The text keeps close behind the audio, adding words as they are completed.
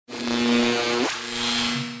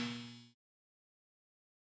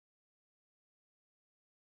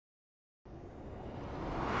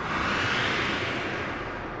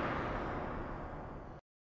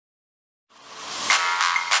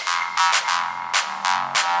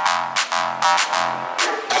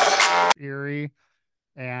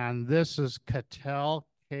And this is Kattel,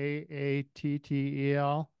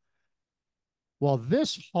 Kattel. Well,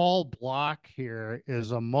 this whole block here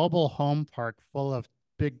is a mobile home park full of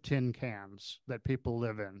big tin cans that people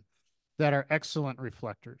live in that are excellent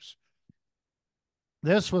reflectors.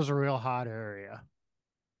 This was a real hot area.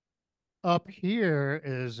 Up here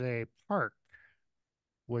is a park,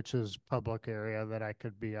 which is public area that I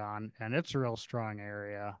could be on, and it's a real strong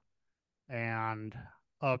area. And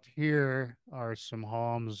up here are some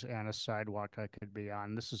homes and a sidewalk I could be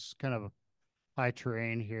on. This is kind of high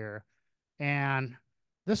terrain here. And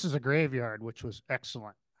this is a graveyard, which was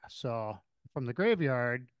excellent. So from the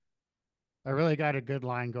graveyard, I really got a good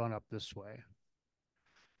line going up this way.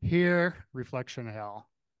 Here, reflection hell.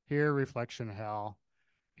 Here, reflection hell.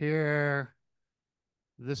 Here,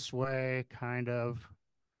 this way, kind of.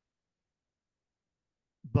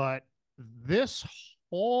 But this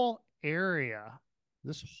whole area,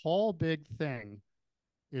 this whole big thing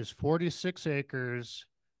is 46 acres.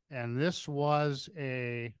 And this was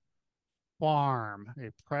a farm, a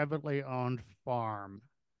privately owned farm.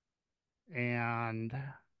 And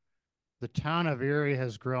the town of Erie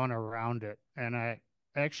has grown around it. And I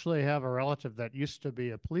actually have a relative that used to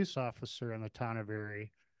be a police officer in the town of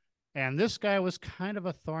Erie. And this guy was kind of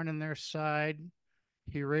a thorn in their side.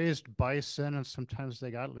 He raised bison, and sometimes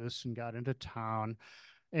they got loose and got into town.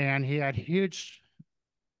 And he had huge,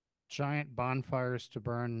 giant bonfires to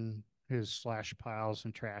burn his slash piles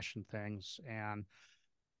and trash and things. And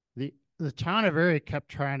the town of Erie kept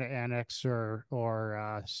trying to annex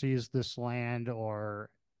or seize this land or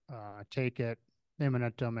take it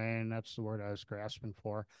eminent domain. That's the word I was grasping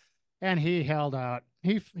for. And he held out.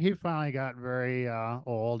 He finally got very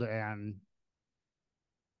old and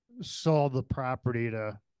sold the property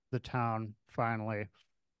to the town finally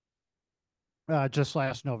just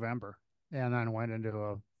last November, and then went into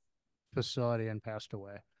a facility and passed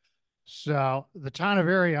away. So the town of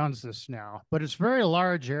Erie owns this now, but it's a very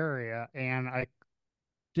large area, and I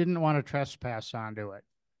didn't want to trespass onto it.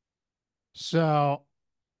 So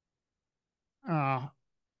uh,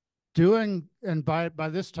 doing and by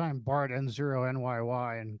this time Bart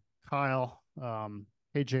N0NYY and Kyle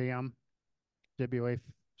KJM WA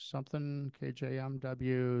something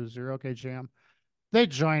KJMW0 KJM, they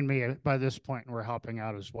joined me by this point and were helping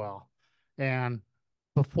out as well. And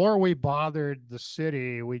before we bothered the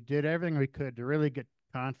city, we did everything we could to really get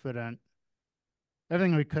confident,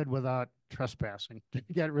 everything we could without trespassing, to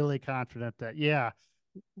get really confident that, yeah,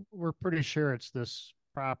 we're pretty sure it's this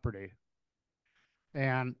property.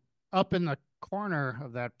 And up in the corner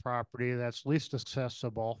of that property that's least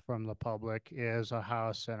accessible from the public is a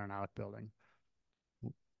house and an outbuilding.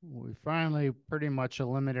 We finally pretty much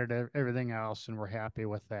eliminated everything else and we're happy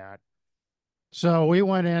with that. So we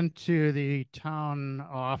went into the town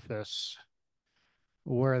office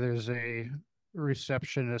where there's a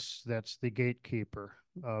receptionist that's the gatekeeper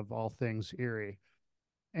of all things Erie.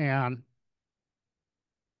 And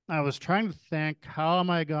I was trying to think, how am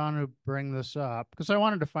I going to bring this up? Because I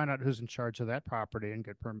wanted to find out who's in charge of that property and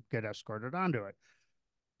get escorted onto it.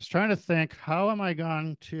 I was trying to think, how am I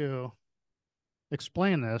going to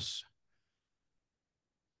explain this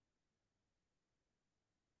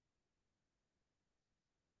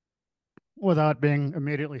without being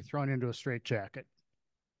immediately thrown into a straitjacket?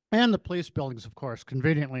 And the police buildings, of course,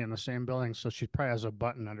 conveniently in the same building. So she probably has a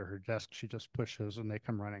button under her desk. She just pushes and they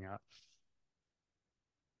come running out.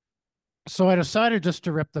 So I decided just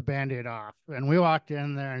to rip the band-aid off. And we walked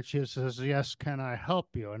in there and she says, "Yes, can I help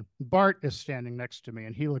you?" And Bart is standing next to me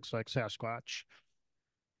and he looks like Sasquatch.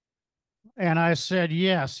 And I said,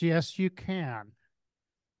 "Yes, yes, you can.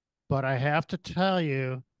 But I have to tell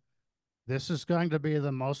you, this is going to be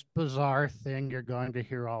the most bizarre thing you're going to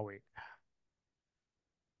hear all week."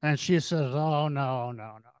 And she says, "Oh, no,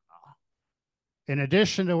 no, no. In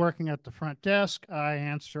addition to working at the front desk, I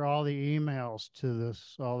answer all the emails to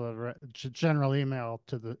this, all the general email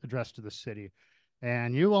to the address to the city.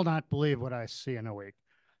 And you will not believe what I see in a week."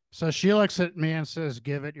 So she looks at me and says,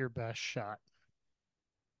 "Give it your best shot."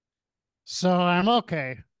 So I'm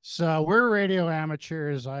okay. So we're radio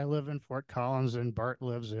amateurs. I live in Fort Collins and Bart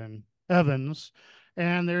lives in Evans.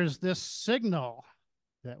 And there's this signal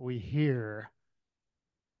that we hear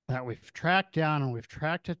that we've tracked down, and we've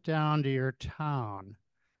tracked it down to your town.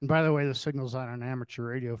 And by the way, the signal's on an amateur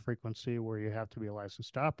radio frequency where you have to be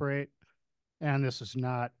licensed to operate. And this is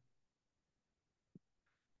not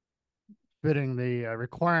fitting the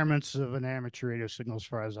requirements of an amateur radio signal as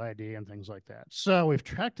far as ID and things like that. So we've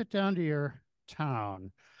tracked it down to your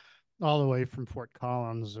town, all the way from Fort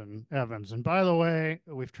Collins and Evans. And by the way,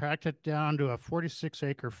 we've tracked it down to a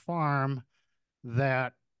 46-acre farm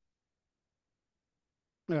that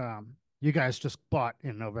you guys just bought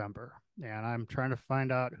in November, and I'm trying to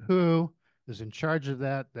find out who is in charge of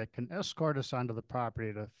that that can escort us onto the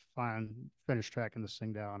property to finish tracking this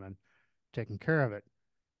thing down and taking care of it.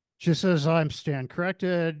 She says, I'm stand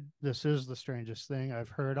corrected. This is the strangest thing I've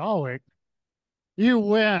heard all week. You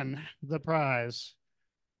win the prize.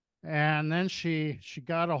 And then she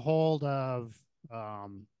got a hold of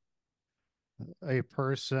um, a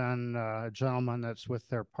person, a gentleman that's with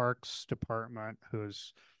their parks department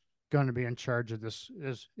who's going to be in charge of this,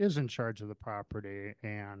 is in charge of the property.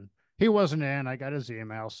 And he wasn't in. I got his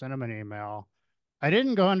email, sent him an email. I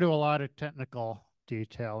didn't go into a lot of technical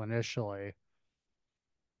detail initially.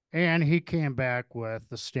 And he came back with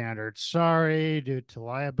the standard sorry, due to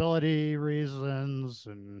liability reasons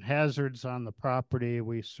and hazards on the property,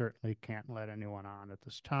 we certainly can't let anyone on at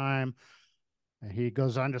this time. And he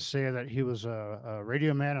goes on to say that he was a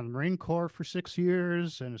radio man in the Marine Corps for 6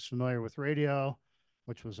 years and is familiar with radio,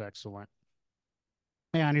 which was excellent.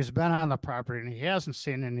 And he's been on the property and he hasn't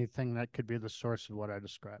seen anything that could be the source of what I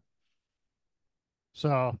described.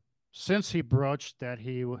 So, since he broached that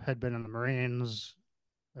he had been in the Marines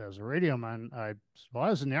as a radio man, I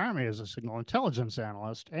was in the Army as a signal intelligence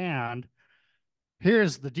analyst. And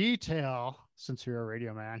here's the detail. Since you're a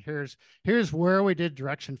radio man, here's where we did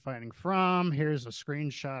direction finding from. Here's a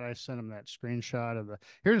screenshot. I sent him that screenshot of the.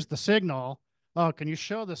 Here's the signal. Oh, can you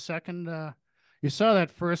show the second? You saw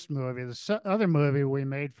that first movie. The other movie we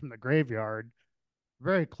made from the graveyard.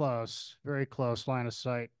 Very close line of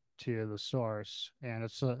sight to the source, and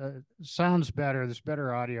it sounds better. There's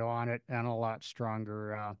better audio on it and a lot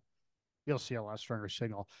stronger. You'll see a lot stronger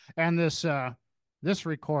signal. And this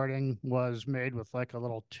recording was made with like a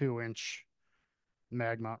little 2-inch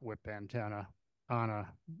mag mount whip antenna on a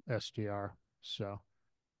SDR. So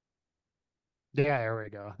yeah, there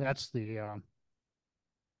we go. That's the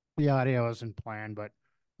audio isn't playing, but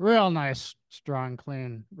real nice, strong,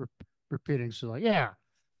 clean repeating. So like, yeah,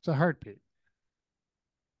 it's a heartbeat.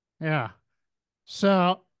 Yeah.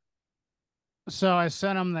 So so I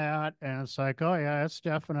sent him that, and it's like, oh yeah, it's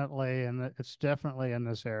definitely in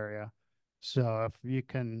this area. So if you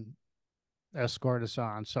can escort us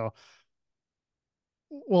on. So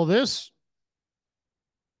well, this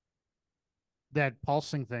that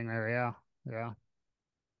pulsing thing there, yeah, yeah,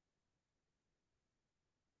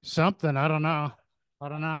 something I don't know.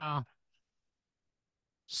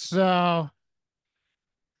 So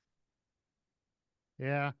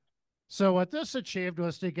yeah, so what this achieved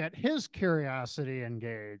was to get his curiosity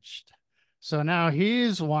engaged. So now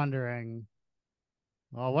he's wondering,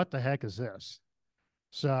 well, what the heck is this?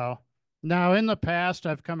 So now in the past,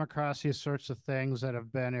 I've come across these sorts of things that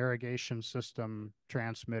have been irrigation system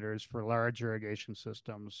transmitters for large irrigation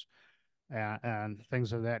systems and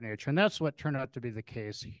things of that nature. And that's what turned out to be the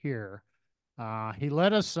case here. He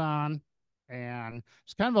led us on, and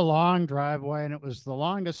it's kind of a long driveway, and it was the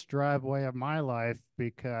longest driveway of my life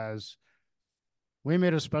because we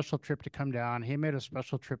made a special trip to come down. He made a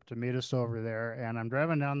special trip to meet us over there, and I'm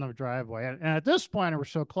driving down the driveway. And at this point, we're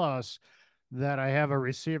so close that I have a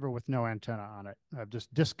receiver with no antenna on it. I've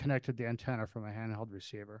just disconnected the antenna from a handheld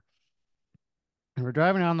receiver. And we're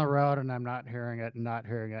driving down the road, and I'm not hearing it, and not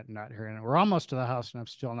hearing it, and not hearing it. We're almost to the house, and I'm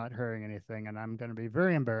still not hearing anything. And I'm going to be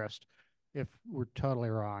very embarrassed if we're totally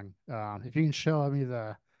wrong. If you can show me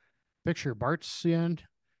the picture Bart's seeing,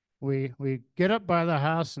 we get up by the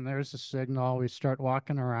house, and there's the signal. We start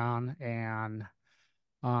walking around, and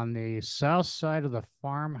on the south side of the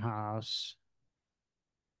farmhouse,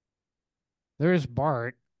 there's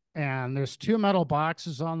Bart, and there's two metal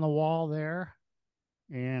boxes on the wall there.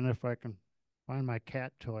 And if I can find my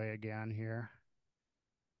cat toy again here,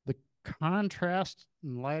 the contrast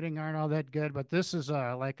and lighting aren't all that good, but this is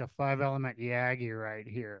like a 5-element Yagi right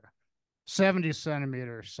here, 70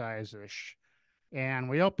 centimeter size ish. And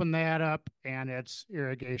we open that up, and it's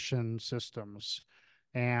irrigation systems.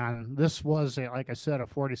 And this was, like I said, a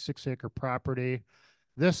 46-acre property.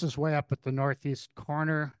 This is way up at the northeast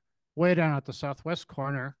corner. Way down at the southwest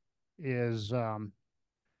corner is a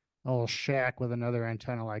little shack with another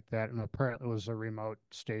antenna like that, and apparently it was a remote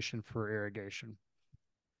station for irrigation.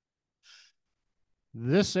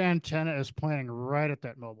 This antenna is pointing right at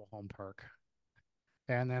that mobile home park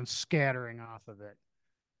and then scattering off of it.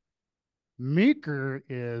 Meeker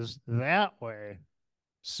is that way.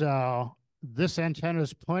 So this antenna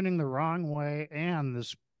is pointing the wrong way, and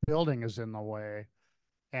this building is in the way.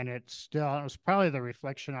 And it was probably the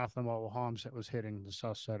reflection off the mobile homes that was hitting the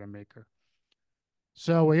south side of Meeker.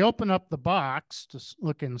 So we open up the box to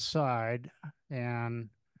look inside, and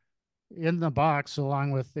in the box,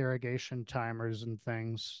 along with irrigation timers and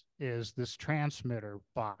things, is this transmitter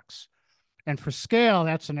box. And for scale,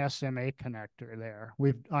 that's an SMA connector there.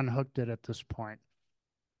 We've unhooked it at this point.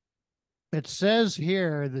 It says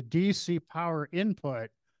here the DC power input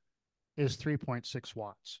is 3.6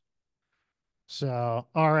 watts. So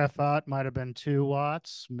RF out might have been 2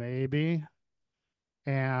 watts, maybe.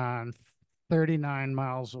 And 39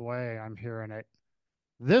 miles away, I'm hearing it.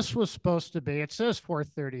 This was supposed to be, it says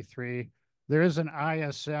 433. There is an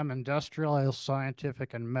ISM, Industrial,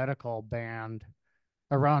 Scientific, and Medical band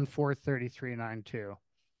around 433.92.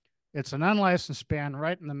 It's an unlicensed band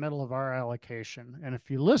right in the middle of our allocation. And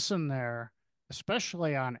if you listen there,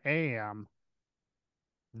 especially on AM,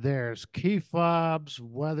 there's key fobs,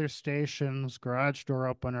 weather stations, garage door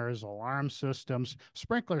openers, alarm systems,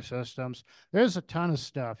 sprinkler systems. There's a ton of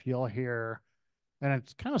stuff you'll hear, and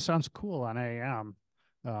it kind of sounds cool on AM.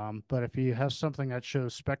 But if you have something that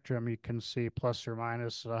shows spectrum, you can see plus or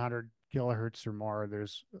minus 100 kilohertz or more.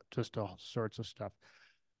 There's just all sorts of stuff.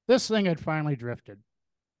 This thing had finally drifted.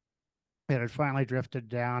 It had finally drifted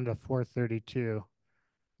down to 432,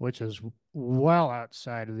 which is well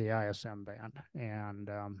outside of the ISM band. And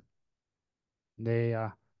they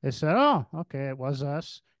said, "Oh, okay, it was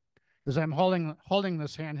us," because I'm holding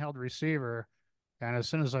this handheld receiver, and as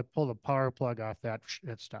soon as I pull the power plug off that,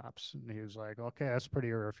 it stops. And he was like, "Okay, that's pretty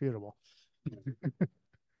irrefutable."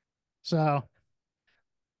 So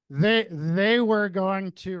they were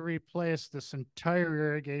going to replace this entire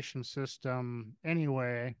irrigation system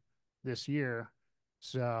anyway this year.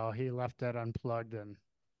 So he left that unplugged, and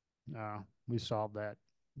we solved that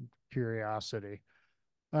curiosity.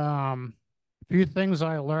 A few things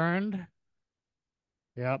I learned.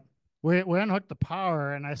 Yep. We unhooked the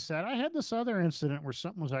power, and I said, I had this other incident where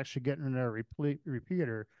something was actually getting in a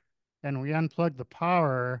repeater, and we unplugged the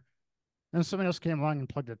power, and somebody else came along and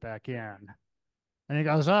plugged it back in. And he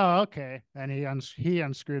goes, "Oh, okay." And he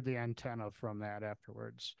unscrewed the antenna from that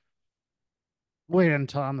afterwards. We didn't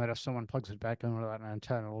tell him that if someone plugs it back in without an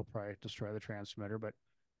antenna, it'll probably destroy the transmitter. But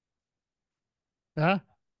the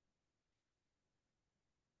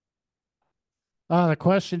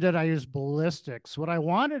question, did I use ballistics? What I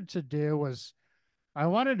wanted to do was I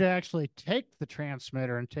wanted to actually take the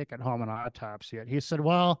transmitter and take it home and autopsy it. He said,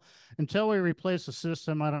 "Well, until we replace the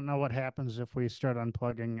system, I don't know what happens if we start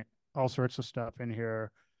unplugging all sorts of stuff in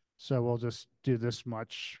here. So we'll just do this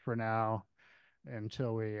much for now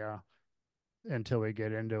until we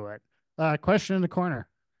get into it." Question in the corner.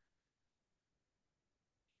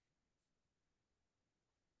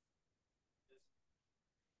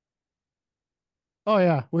 Oh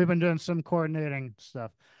yeah, we've been doing some coordinating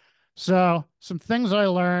stuff. So some things I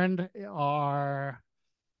learned are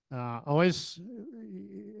always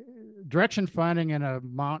direction finding in a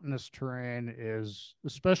mountainous terrain is,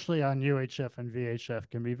 especially on UHF and VHF,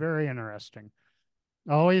 can be very interesting.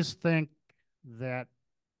 Always think that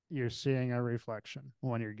you're seeing a reflection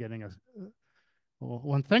when you're getting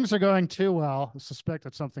when things are going too well, suspect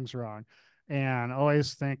that something's wrong, and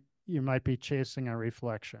always think you might be chasing a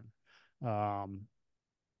reflection. Um,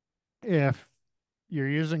 if you're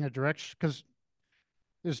using a direction, because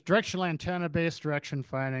there's directional antenna based direction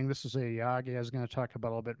finding. This is a Yagi I was going to talk about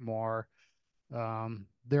a little bit more.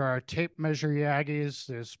 There are tape measure Yagis.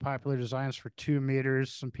 There's popular designs for 2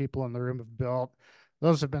 meters. Some people in the room have built.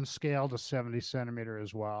 Those have been scaled to 70 centimeter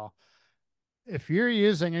as well. If you're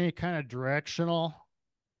using any kind of directional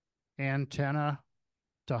antenna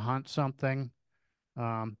to hunt something,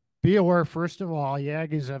 be aware, first of all,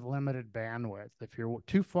 Yagis have limited bandwidth. If you're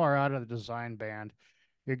too far out of the design band,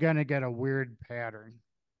 you're going to get a weird pattern.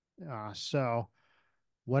 So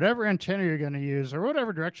whatever antenna you're going to use or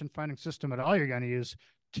whatever direction finding system at all you're going to use,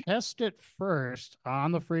 test it first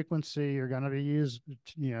on the frequency you're going to be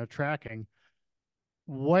tracking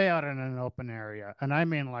way out in an open area. And I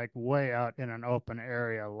mean like way out in an open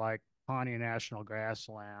area like Pawnee National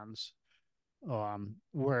Grasslands,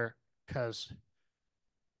 where, because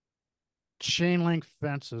chain link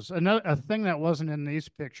fences, another a thing that wasn't in these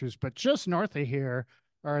pictures, but just north of here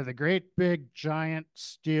are the great big giant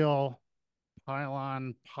steel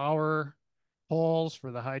pylon power poles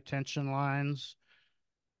for the high tension lines,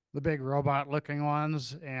 the big robot looking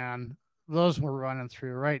ones, and those were running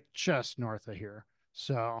through right just north of here.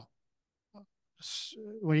 So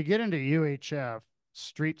when you get into UHF,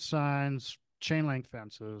 street signs, chain link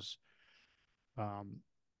fences, um,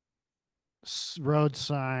 road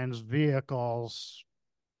signs, vehicles,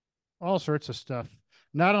 all sorts of stuff,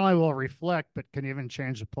 not only will reflect, but can even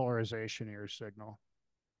change the polarization of your signal.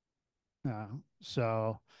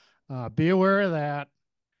 So be aware of that.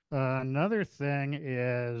 Another thing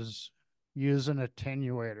is use an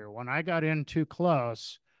attenuator. When I got in too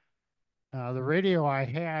close, the radio I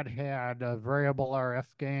had a variable RF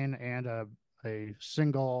gain and a a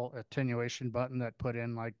single attenuation button that put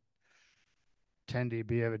in like 10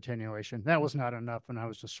 dB of attenuation. That was not enough, and I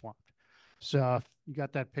was just swamped. So if you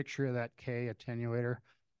got that picture of that K attenuator,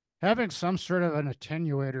 having some sort of an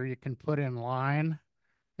attenuator you can put in line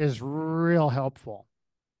is real helpful.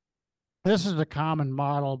 This is a common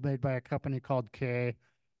model made by a company called K.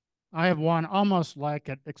 I have one almost like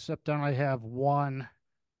it, except I only have one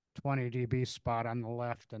 20 dB spot on the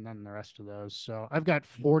left and then the rest of those. So I've got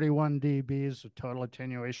 41 dBs of total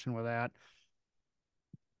attenuation with that,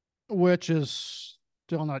 which is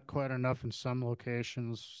still not quite enough in some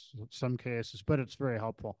locations, some cases, but it's very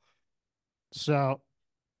helpful. So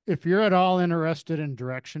if you're at all interested in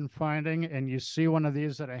direction finding and you see one of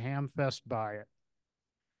these at a Hamfest, buy it.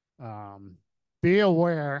 Be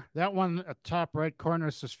aware that one at top right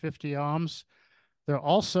corner says 50 ohms. They're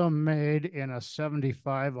also made in a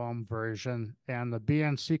 75 ohm version, and the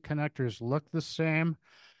BNC connectors look the same.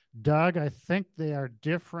 Doug, I think they are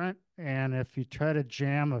different. And if you try to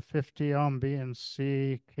jam a 50 ohm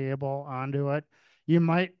BNC cable onto it, you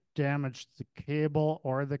might damage the cable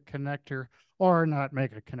or the connector or not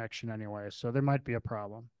make a connection anyway. So there might be a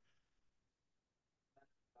problem.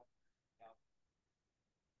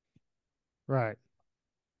 Right.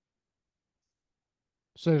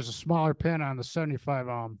 So there's a smaller pin on the 75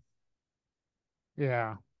 ohm.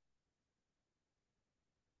 Yeah.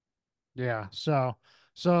 Yeah. So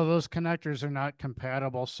those connectors are not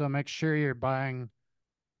compatible. So make sure you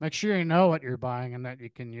know what you're buying and that you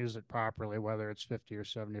can use it properly, whether it's 50 or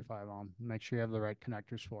 75 ohm. Make sure you have the right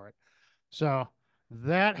connectors for it. So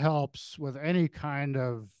that helps with any kind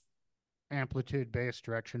of amplitude-based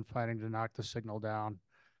direction finding to knock the signal down.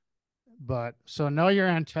 But so know your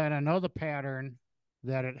antenna, know the pattern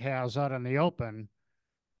that it has out in the open.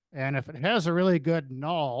 And if it has a really good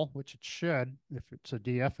null, which it should, if it's a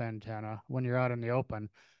DF antenna, when you're out in the open,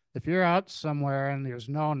 if you're out somewhere and there's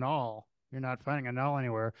no null, you're not finding a null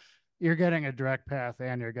anywhere, you're getting a direct path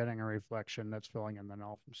and you're getting a reflection that's filling in the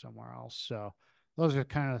null from somewhere else. So those are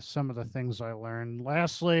kind of some of the things I learned.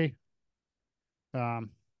 Lastly,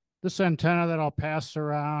 um, this antenna that I'll pass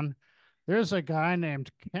around, there's a guy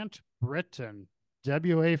named Kent Britton,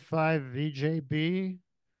 WA5VJB,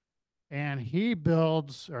 and he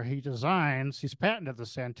builds or he designs, he's patented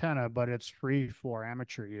this antenna, but it's free for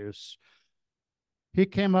amateur use. He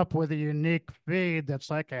came up with a unique feed that's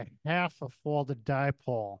like a half a folded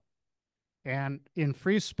dipole. And in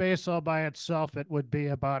free space all by itself, it would be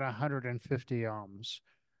about 150 ohms.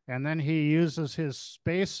 And then he uses his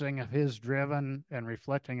spacing of his driven and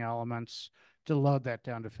reflecting elements to load that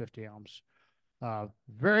down to 50 ohms.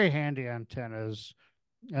 Very handy antennas.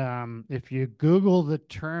 If you Google the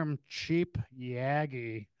term cheap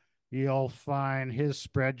Yagi, you'll find his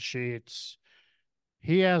spreadsheets.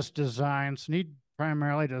 He has designs, and he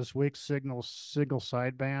primarily does weak signal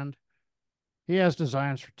sideband. He has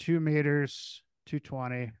designs for 2 meters,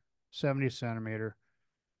 220, 70 centimeter,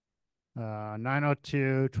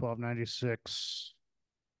 902, 1296,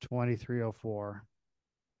 2304.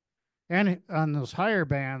 And on those higher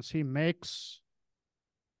bands, he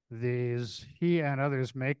and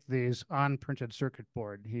others make these on printed circuit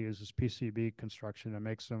board. He uses PCB construction to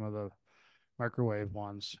make some of the microwave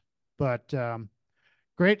ones. But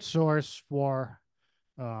great source for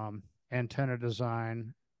antenna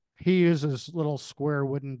design. He uses little square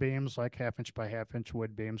wooden beams, like 1/2 inch by 1/2 inch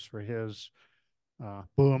wood beams for his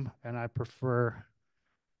boom. And I prefer,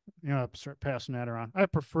 start passing that around. I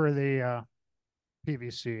prefer the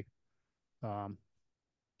PVC. Um,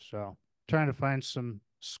 so trying to find some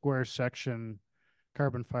square section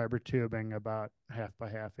carbon fiber tubing about 1/2 by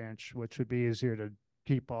 1/2 inch, which would be easier to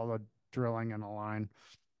keep all the drilling in a line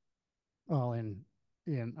all in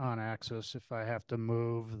on axis. If I have to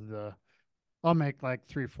move I'll make like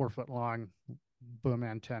 3-4 foot long boom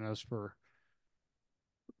antennas for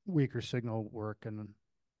weaker signal work, and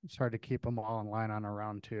it's hard to keep them all in line on a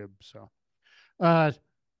round tube. So,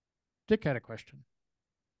 Dick had a question.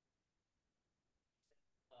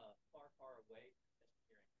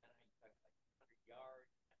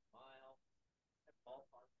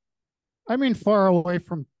 I mean, far away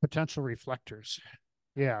from potential reflectors.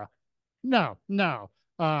 Yeah. No, no.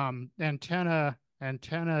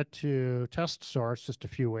 Antenna to test source, just a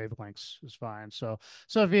few wavelengths is fine. So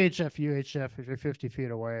VHF, UHF, if you're 50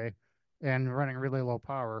 feet away and running really low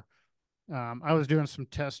power. I was doing some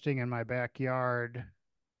testing in my backyard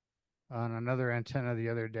on another antenna the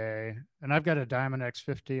other day, and I've got a Diamond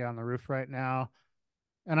X50 on the roof right now.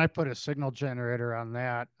 And I put a signal generator on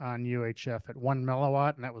that on UHF at 1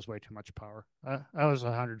 milliwatt, and that was way too much power. I was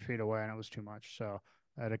 100 feet away, and it was too much. So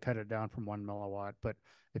I had to cut it down from 1 milliwatt. But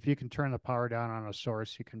if you can turn the power down on a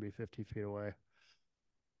source, you can be 50 feet away.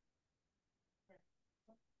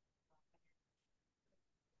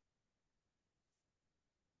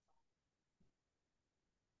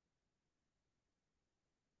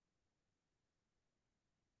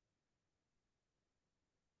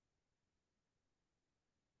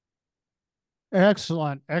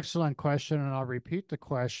 Excellent, excellent question. And I'll repeat the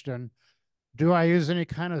question. Do I use any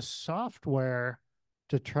kind of software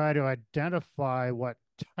to try to identify what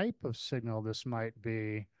type of signal this might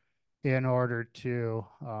be in order to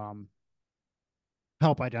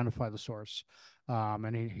help identify the source?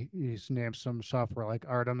 And he's named some software like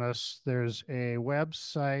Artemis. There's a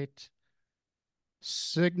website,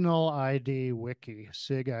 Signal ID Wiki,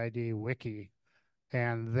 Sig ID Wiki,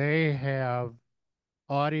 and they have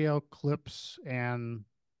audio clips and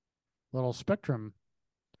little spectrum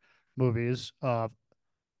movies of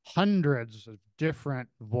hundreds of different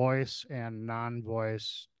voice and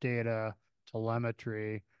non-voice data,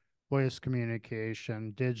 telemetry, voice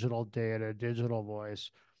communication, digital data, digital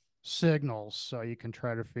voice signals. So you can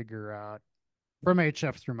try to figure out from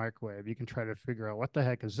HF through microwave, you can try to figure out what the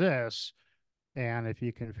heck is this? And if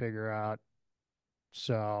you can figure out,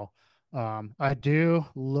 so I do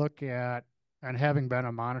look at, and having been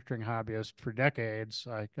a monitoring hobbyist for decades,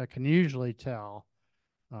 I can usually tell.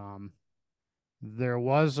 Um, there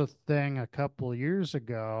was a thing a couple years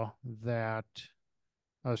ago that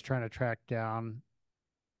I was trying to track down.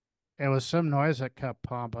 It was some noise that kept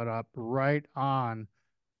popping up right on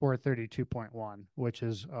 432.1, which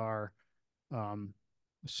is our um,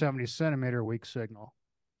 70 centimeter weak signal.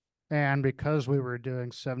 And because we were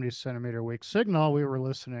doing 70 centimeter weak signal, we were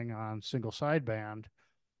listening on single sideband.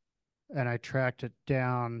 And I tracked it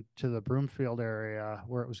down to the Broomfield area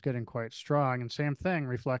where it was getting quite strong. And same thing,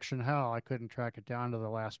 reflection hell. I couldn't track it down to the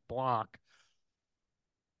last block.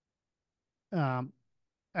 Um,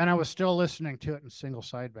 and I was still listening to it in single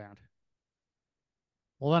sideband.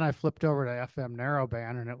 Well, then I flipped over to FM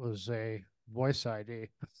narrowband and it was a voice ID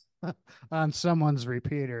on someone's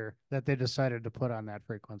repeater that they decided to put on that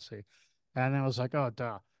frequency. And it was like, oh,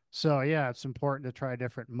 duh. So yeah, it's important to try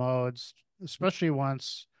different modes, especially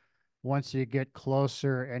once you get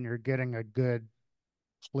closer and you're getting a good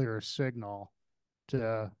clear signal,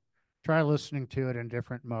 to try listening to it in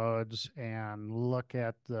different modes and look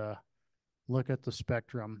at the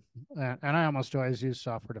spectrum. And I almost always use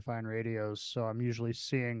software defined radios, so I'm usually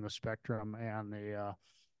seeing the spectrum and the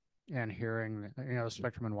and hearing the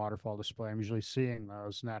spectrum and waterfall display. I'm usually seeing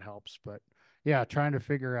those, and that helps. But yeah, trying to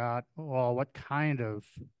figure out, well, what kind of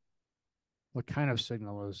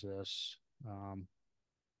signal is this,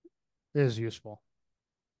 is useful.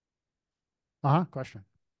 Question.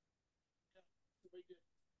 We did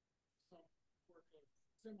some work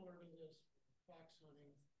similar to this fox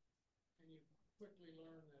hunting, and you quickly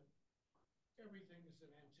learn that everything is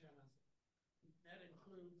an antenna. That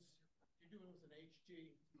includes, you're doing with an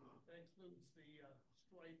HG, that includes the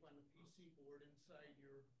stripe on the PC board inside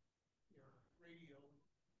your radio,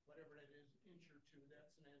 whatever that is, inch or two,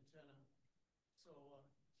 that's an antenna. So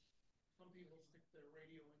some people stick their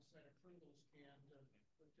radio inside a Pringles can to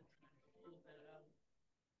try to feel that out.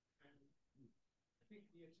 And I think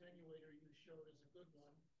the attenuator you showed is a good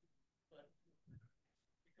one, but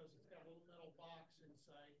because it's got a little metal box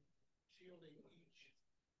inside shielding each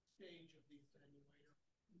stage of the attenuator.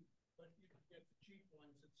 But you can get the cheap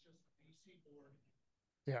ones, it's just a PC board.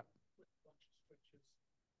 Yeah. With a bunch of switches,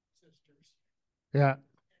 sisters. Yeah.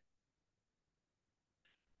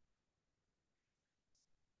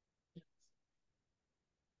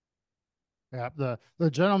 Yeah,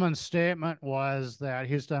 the gentleman's statement was that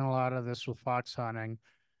he's done a lot of this with fox hunting,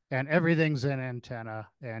 and everything's in antenna,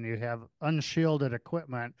 and you have unshielded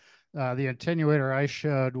equipment. The attenuator I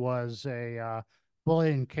showed was a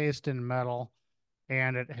fully encased in metal,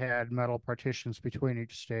 and it had metal partitions between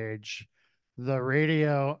each stage. The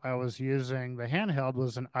radio I was using, the handheld,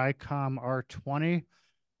 was an ICOM R20,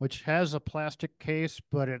 which has a plastic case,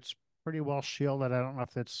 but it's pretty well shielded. I don't know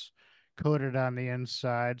if it's coated on the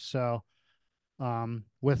inside, so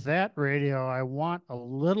with that radio, I want a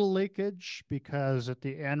little leakage because at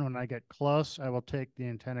the end, when I get close, I will take the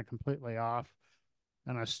antenna completely off.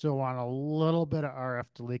 And I still want a little bit of RF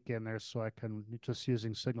to leak in there so I can, just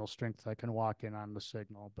using signal strength, I can walk in on the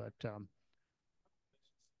signal. But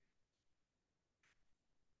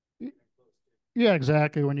yeah,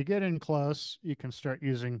 exactly. When you get in close, you can start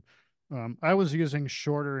using, I was using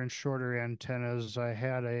shorter and shorter antennas. I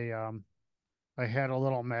had a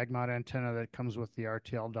little Magmont antenna that comes with the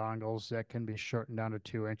RTL dongles that can be shortened down to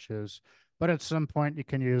 2 inches. But at some point, you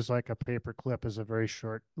can use like a paper clip as a very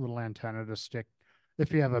short little antenna to stick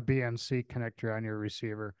if you have a BNC connector on your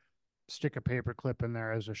receiver, stick a paper clip in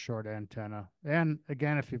there as a short antenna. And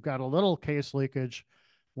again, if you've got a little case leakage,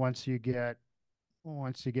 once you get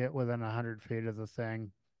within 100 feet of the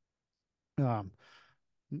thing. Um,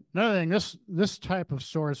 Another thing, this type of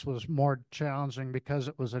source was more challenging because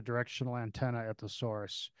it was a directional antenna at the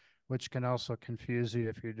source, which can also confuse you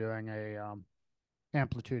if you're doing a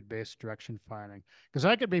amplitude-based direction finding. Because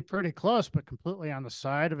I could be pretty close, but completely on the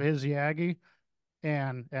side of his Yagi,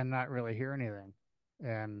 and not really hear anything.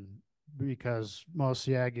 And because most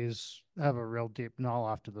Yagis have a real deep null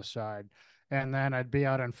off to the side, and then I'd be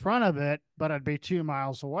out in front of it, but I'd be 2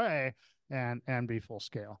 miles away and be full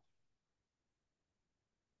scale.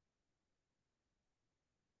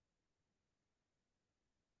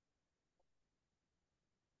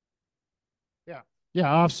 Yeah.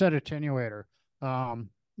 Yeah, offset attenuator. Um,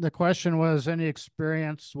 the question was any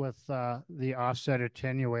experience with the offset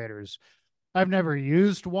attenuators. I've never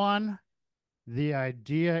used one. The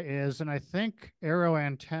idea is, and I think Arrow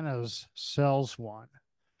Antennas sells one.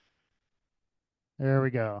 There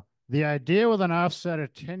we go. The idea with an offset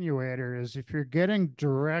attenuator is if you're getting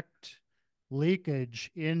direct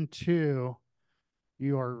leakage into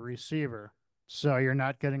your receiver, so you're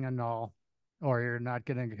not getting a null or you're not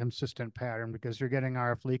getting a consistent pattern because you're getting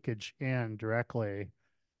RF leakage in directly.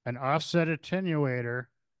 An offset attenuator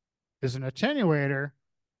is an attenuator.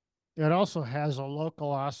 It also has a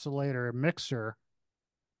local oscillator mixer,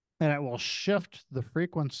 and it will shift the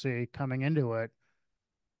frequency coming into it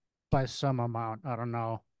by some amount. I don't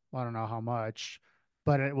know how much,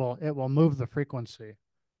 but it will move the frequency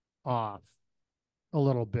off a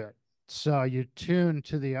little bit. So you tune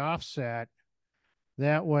to the offset.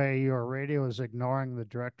 That way your radio is ignoring the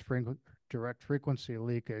direct frequency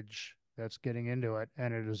leakage that's getting into it,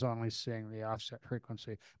 and it is only seeing the offset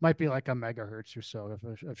frequency. Might be like a megahertz or so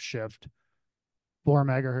of shift, 4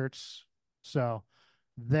 megahertz. So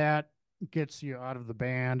that gets you out of the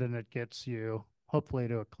band and it gets you hopefully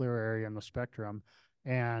to a clear area in the spectrum.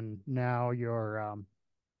 And now you're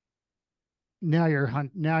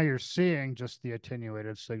seeing just the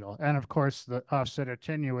attenuated signal. And of course, the offset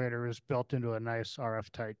attenuator is built into a nice RF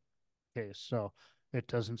tight case, so it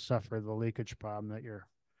doesn't suffer the leakage problem that your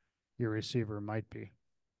receiver might be.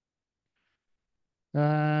 Any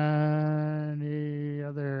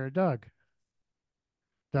other Doug?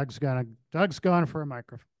 Doug's gone for a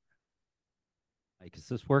microphone. Mike, is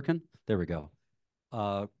this working? There we go.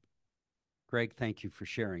 Greg, thank you for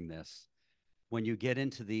sharing this. When you get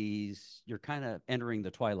into these, you're kind of entering the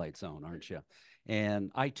twilight zone, aren't you?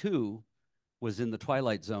 And I too was in the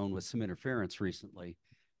twilight zone with some interference recently,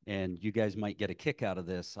 and you guys might get a kick out of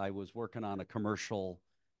this. I was working on a commercial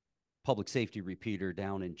public safety repeater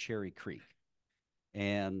down in Cherry Creek,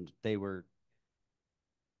 and they were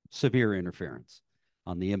severe interference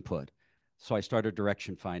on the input. So I started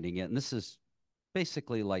direction finding it, and this is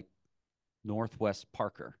basically like Northwest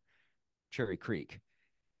Parker, Cherry Creek.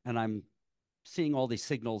 And I'm seeing all these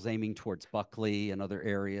signals aiming towards Buckley and other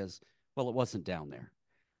areas. Well, it wasn't down there.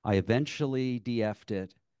 I eventually DF'd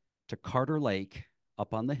it to Carter Lake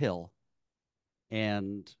up on the hill,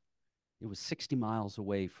 and it was 60 miles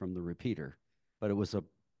away from the repeater, but it was a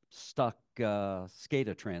stuck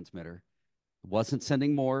SCADA transmitter. It wasn't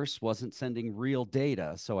sending Morse, wasn't sending real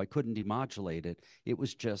data, so I couldn't demodulate it. It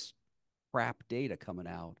was just crap data coming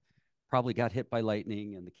out. Probably got hit by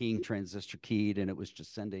lightning and the keying transistor keyed, and it was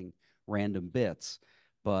just sending random bits,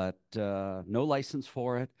 but no license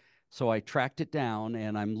for it. So I tracked it down,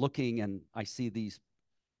 and I'm looking, and I see these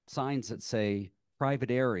signs that say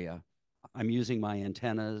private area. I'm using my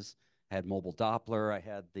antennas, had mobile Doppler, I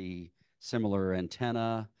had the similar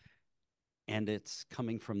antenna, and it's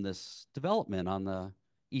coming from this development on the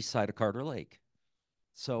east side of Carter Lake.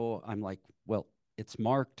 So I'm like, well, it's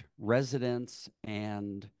marked residents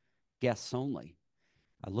and guests only.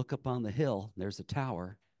 I look up on the hill, there's a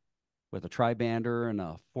tower with a tribander and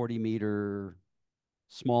a 40-meter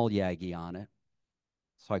small Yagi on it.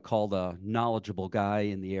 So I called a knowledgeable guy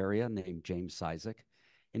in the area named James Sizek,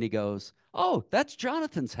 and he goes, "Oh, that's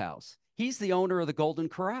Jonathan's house. He's the owner of the Golden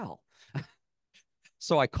Corral."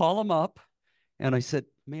 So I call him up, and I said,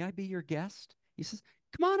 "May I be your guest?" He says,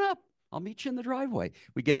 "Come on up. I'll meet you in the driveway."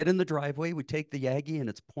 We get in the driveway, we take the Yagi, and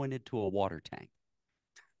it's pointed to a water tank.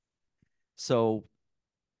 So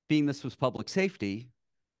being this was public safety,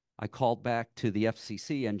 I called back to the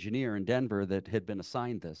FCC engineer in Denver that had been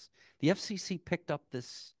assigned this. The FCC picked up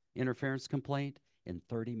this interference complaint in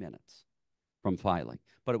 30 minutes from filing,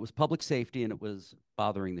 but it was public safety and it was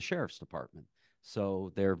bothering the sheriff's department.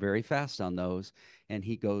 So they're very fast on those. And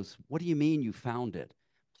he goes, "What do you mean you found it?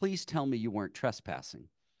 Please tell me you weren't trespassing."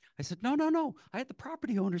 I said, no, no, no. I had the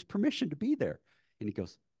property owner's permission to be there. And he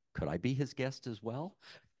goes, could I be his guest as well?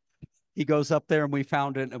 He goes up there and we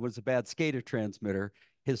found it. It was a bad SCADA transmitter.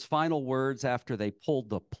 His final words after they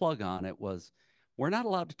pulled the plug on it was, we're not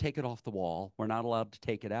allowed to take it off the wall. We're not allowed to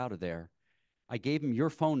take it out of there. I gave him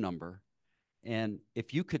your phone number. And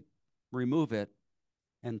if you could remove it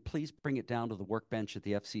and please bring it down to the workbench at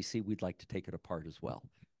the FCC, we'd like to take it apart as well.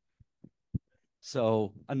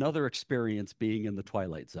 So another experience being in the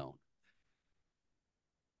Twilight Zone.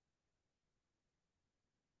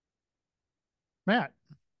 Matt.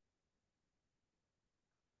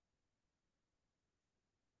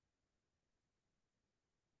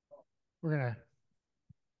 We're gonna.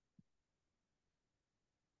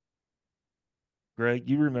 Greg,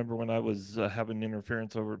 you remember when I was having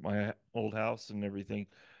interference over at my old house and everything?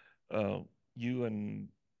 You and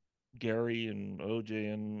Gary and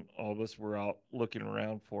OJ and all of us were out looking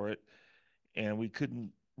around for it, and we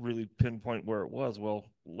couldn't really pinpoint where it was. Well,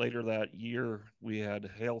 later that year, we had a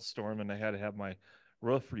hailstorm, and I had to have my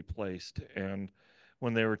roof replaced. And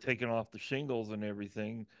when they were taking off the shingles and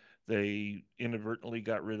everything, they inadvertently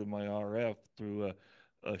got rid of my RF through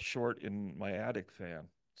a short in my attic fan.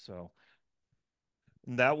 So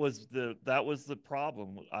that was the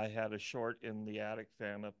problem. I had a short in the attic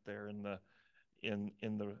fan up there in the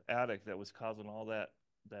attic that was causing all that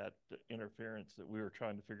interference that we were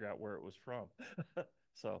trying to figure out where it was from.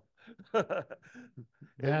 So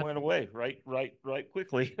it went away right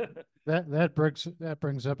quickly. that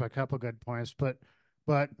brings up a couple good points, but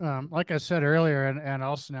like I said earlier, and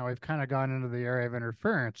also now we've kind of gone into the area of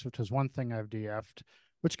interference, which is one thing I've DF'd,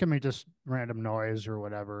 which can be just random noise or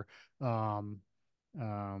whatever.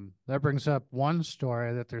 That brings up one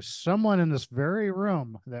story that there's someone in this very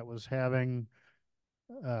room that was having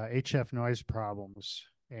HF noise problems,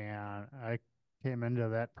 and I came into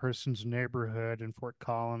that person's neighborhood in Fort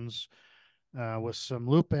Collins with some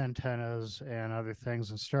loop antennas and other things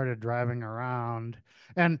and started driving around.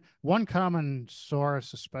 And one common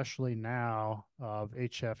source, especially now, of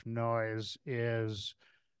HF noise is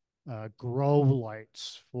grow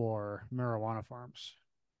lights for marijuana farms.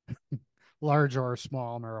 Large or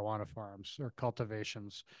small marijuana farms or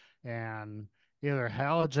cultivations. And either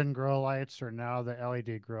halogen grow lights or now the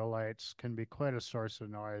LED grow lights can be quite a source of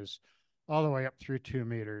noise all the way up through 2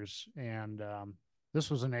 meters. And this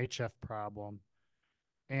was an HF problem.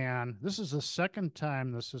 And this is the second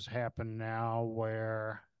time this has happened now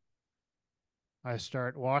where I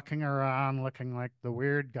start walking around looking like the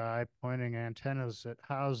weird guy pointing antennas at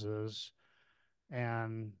houses,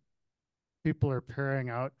 and people are peering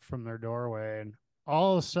out from their doorway, and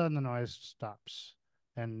all of a sudden the noise stops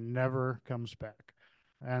and never comes back.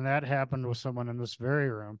 And that happened with someone in this very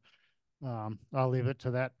room. I'll leave it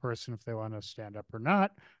to that person if they want to stand up or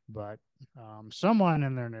not, but someone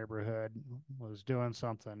in their neighborhood was doing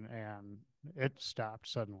something and it stopped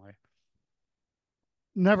suddenly.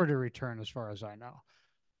 Never to return as far as I know.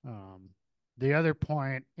 The other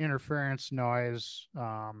point, interference noise,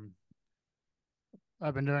 I've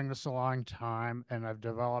been doing this a long time, and I've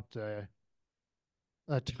developed a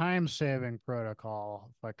time-saving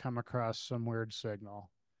protocol if I come across some weird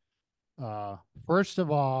signal. First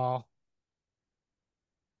of all,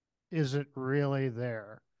 is it really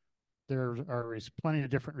there? There are plenty of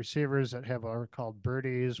different receivers that have what are called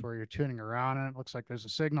birdies, where you're tuning around and it looks like there's a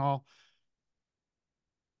signal.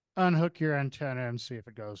 Unhook your antenna and see if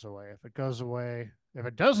it goes away. If it goes away, if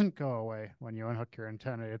it doesn't go away when you unhook your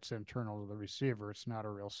antenna, it's internal to the receiver. It's not a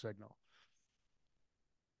real signal.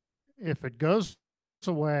 If it goes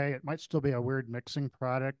away, it might still be a weird mixing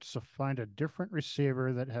product. So find a different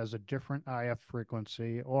receiver that has a different IF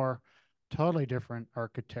frequency or totally different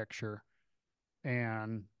architecture,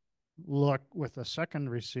 and look with a second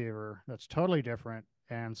receiver that's totally different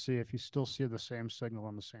and see if you still see the same signal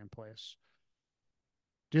in the same place.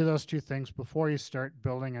 Do those two things before you start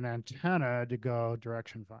building an antenna to go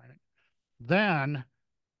direction finding. Then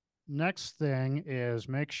next thing is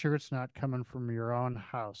make sure it's not coming from your own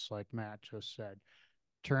house, like Matt just said.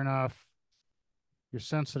 Turn off your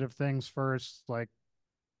sensitive things first, like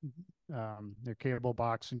your cable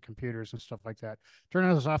box and computers and stuff like that. Turn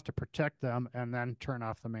those off to protect them, and then turn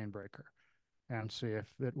off the main breaker and see if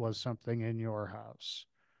it was something in your house.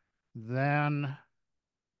 Then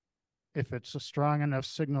if it's a strong enough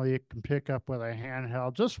signal you can pick up with a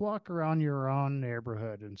handheld, just walk around your own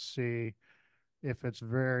neighborhood and see if it's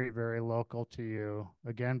very, very local to you.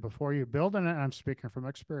 Again, before you build an, I'm speaking from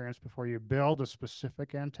experience, before you build a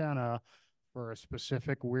specific antenna for a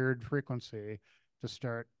specific weird frequency, to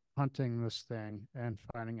start hunting this thing and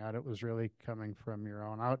finding out it was really coming from your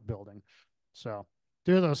own outbuilding. So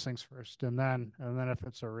do those things first, and then if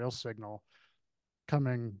it's a real signal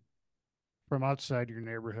coming from outside your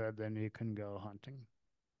neighborhood, then you can go hunting.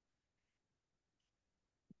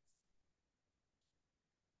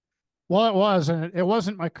 Well, it was, and it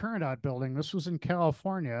wasn't my current outbuilding. This was in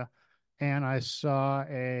California, and I saw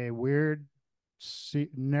a weird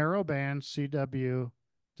narrow band CW,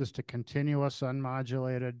 just a continuous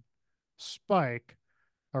unmodulated spike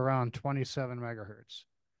around 27 megahertz.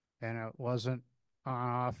 And it wasn't on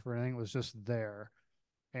off or anything, it was just there.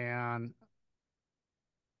 And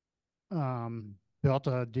built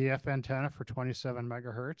a DF antenna for 27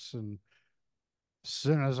 megahertz. And as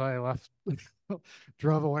soon as I left,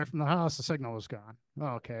 drove away from the house, the signal was gone.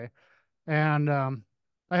 Okay. And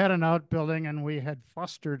I had an outbuilding and we had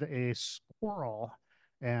fostered a squirrel.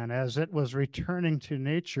 And as it was returning to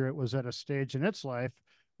nature, it was at a stage in its life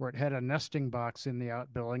where it had a nesting box in the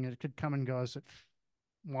outbuilding. It could come and go as it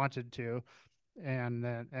wanted to, and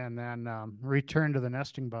then return to the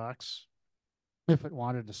nesting box if it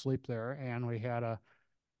wanted to sleep there. And we had a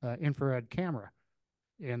infrared camera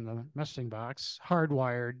in the nesting box,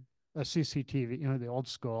 hardwired, a CCTV, you know, the old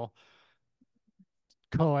school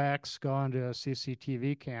coax going to a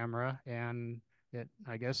CCTV camera, and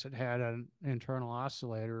I guess it had an internal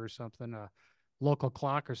oscillator or something, a local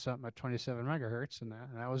clock or something at 27 megahertz, and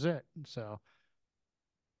that was it. So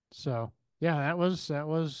yeah, that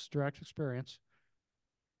was direct experience.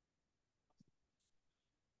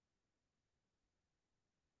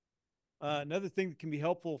 Another thing that can be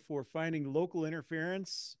helpful for finding local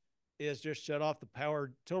interference is just shut off the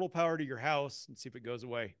power, total power to your house, and see if it goes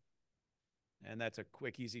away. And that's a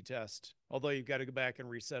quick, easy test. Although you've got to go back and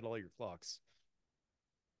reset all your clocks.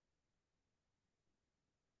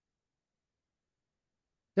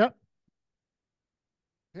 Yep.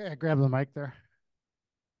 Yeah, grab the mic there.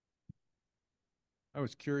 I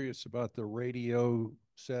was curious about the radio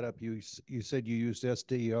setup. You said you used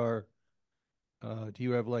SDR. Do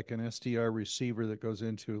you have like an SDR receiver that goes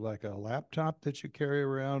into like a laptop that you carry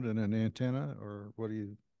around and an antenna, or what do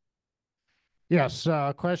you? Yes.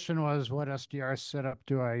 Question was, what SDR setup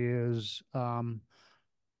do I use?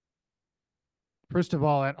 First of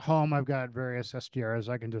all, at home, I've got various SDRs.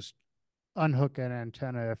 I can just unhook an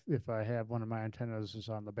antenna if I have one of my antennas is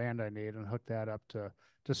on the band I need, and hook that up to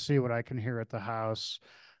see what I can hear at the house.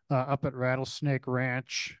 Up at Rattlesnake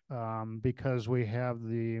Ranch, because we have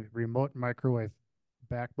the remote microwave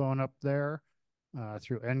backbone up there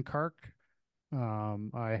through NCARC.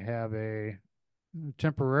 I have a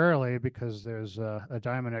temporarily, because there's a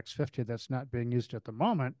Diamond X50 that's not being used at the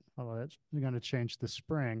moment, although that's going to change this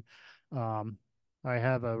spring. I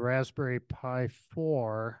have a Raspberry Pi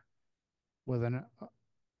 4 with an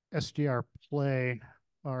SDR Play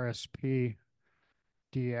RSP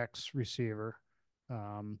DX receiver.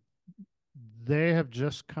 They have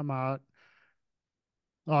just come out.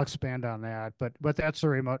 I'll expand on that, but that's a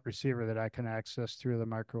remote receiver that I can access through the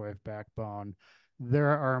microwave backbone.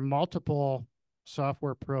 There are multiple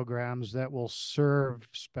software programs that will serve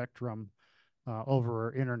Spectrum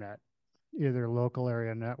over internet, either local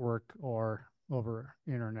area network or over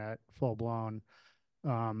internet, full blown.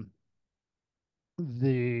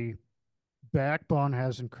 The backbone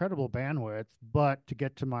has incredible bandwidth, but to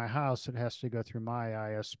get to my house, it has to go through my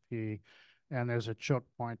ISP, and there's a choke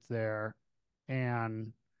point there.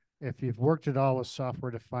 And if you've worked at all with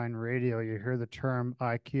software-defined radio, you hear the term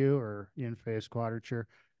IQ, or in-phase quadrature,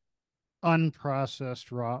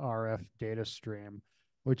 unprocessed raw RF data stream,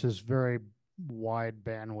 which is very wide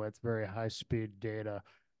bandwidth, very high-speed data.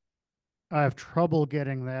 I have trouble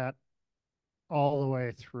getting that all the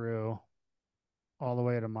way through, all the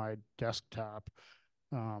way to my desktop,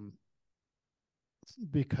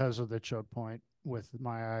 because of the choke point with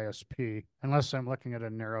my ISP, unless I'm looking at a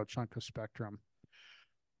narrow chunk of spectrum.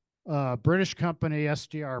 British company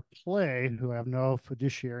SDR Play, who I have no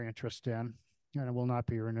fiduciary interest in, and it will not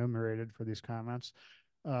be remunerated for these comments.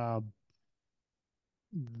 They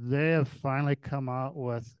have finally come out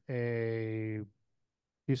with a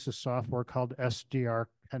piece of software called SDR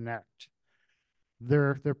Connect.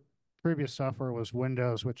 Their previous software was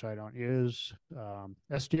Windows, which I don't use.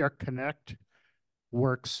 SDR Connect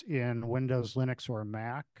works in Windows, Linux, or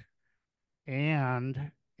Mac,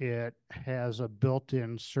 and it has a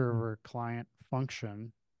built-in server client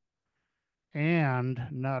function. And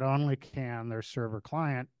not only can their server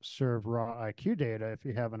client serve raw IQ data if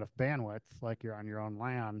you have enough bandwidth, like you're on your own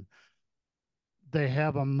LAN, they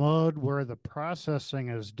have a mode where the processing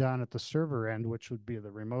is done at the server end, which would be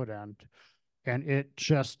the remote end, and it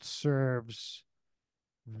just serves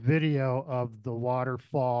video of the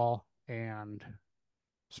waterfall and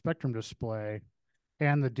spectrum display,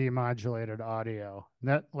 and the demodulated audio. And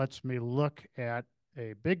that lets me look at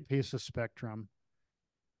a big piece of spectrum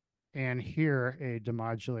and hear a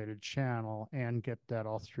demodulated channel and get that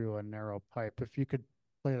all through a narrow pipe. If you could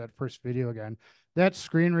play that first video again. That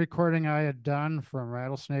screen recording I had done from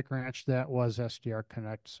Rattlesnake Ranch, that was SDR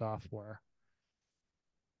Connect software.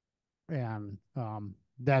 And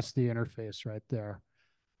that's the interface right there.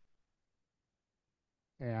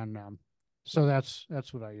 And so that's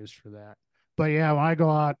what I use for that. But yeah, when I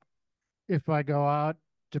go out, if I go out,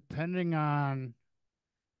 depending on,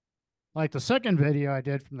 like the second video I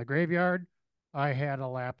did from the graveyard, I had a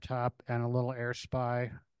laptop and a little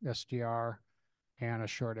AirSpy SDR and a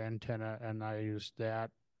short antenna, and I used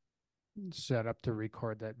that set up to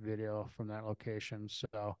record that video from that location.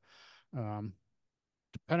 So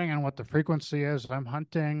depending on what the frequency is I'm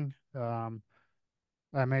hunting,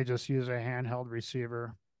 I may just use a handheld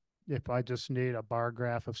receiver if I just need a bar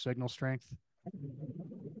graph of signal strength.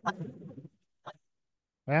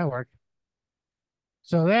 That worked.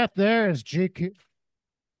 So that there is GQ.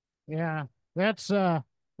 Yeah, that's some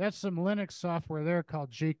Linux software there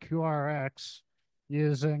called GQRX,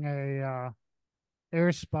 using a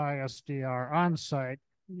AirSpy SDR on site,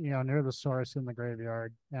 near the source in the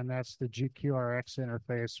graveyard, and that's the GQRX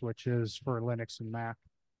interface, which is for Linux and Mac.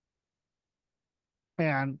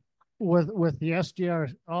 And with the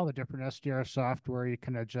SDR, all the different SDR software, you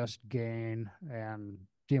can adjust gain and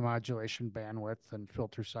demodulation bandwidth and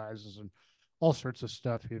filter sizes and all sorts of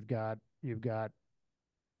stuff. You've got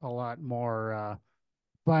a lot more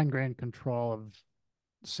fine-grained control of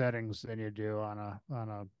settings than you do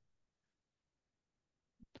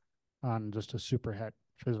on just a super het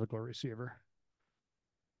physical receiver.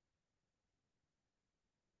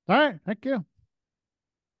 All right, thank you.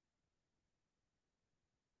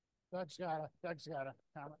 Doug's got a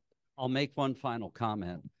comment. I'll make one final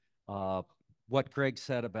comment. What Greg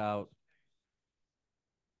said about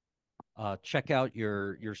check out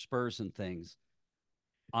your spurs and things.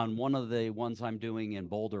 On one of the ones I'm doing in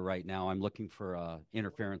Boulder right now, I'm looking for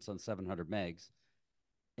interference on 700 megs.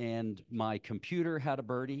 And my computer had a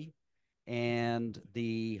birdie, and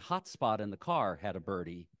the hotspot in the car had a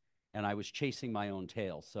birdie, and I was chasing my own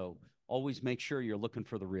tail. So always make sure you're looking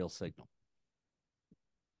for the real signal.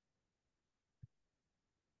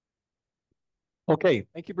 Okay,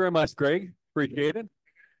 thank you very much, Greg. Appreciate it.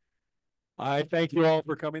 I thank you all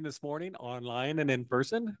for coming this morning, online and in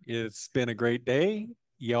person. It's been a great day.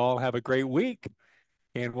 Y'all have a great week,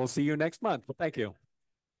 and we'll see you next month. Thank you.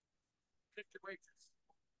 Tip your waitress.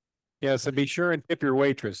 Yes, and be sure and tip your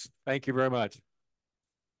waitress. Thank you very much.